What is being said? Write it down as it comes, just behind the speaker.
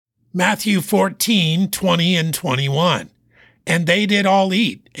Matthew 14:20 and 21. And they did all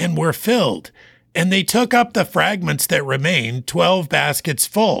eat, and were filled. And they took up the fragments that remained, 12 baskets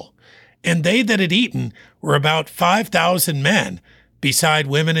full. And they that had eaten were about 5,000 men, beside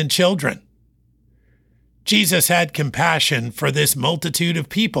women and children. Jesus had compassion for this multitude of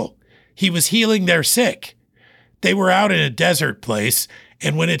people. He was healing their sick. They were out in a desert place,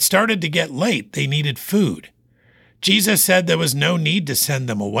 and when it started to get late, they needed food. Jesus said there was no need to send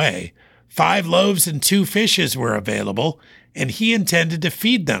them away. 5 loaves and 2 fishes were available, and he intended to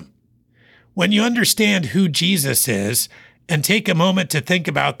feed them. When you understand who Jesus is and take a moment to think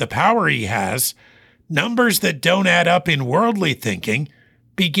about the power he has, numbers that don't add up in worldly thinking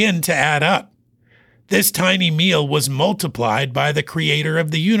begin to add up. This tiny meal was multiplied by the creator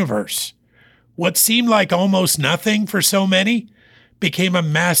of the universe. What seemed like almost nothing for so many became a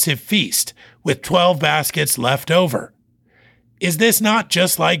massive feast with 12 baskets left over. Is this not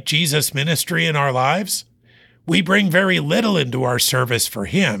just like Jesus' ministry in our lives? We bring very little into our service for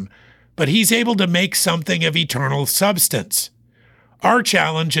him, but he's able to make something of eternal substance. Our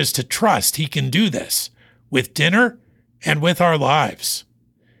challenge is to trust he can do this with dinner and with our lives.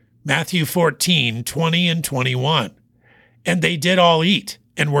 Matthew 14:20 and 21. And they did all eat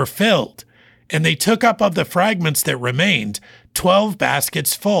and were filled, and they took up of the fragments that remained 12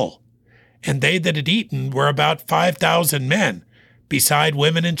 baskets full. And they that had eaten were about 5,000 men, beside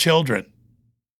women and children.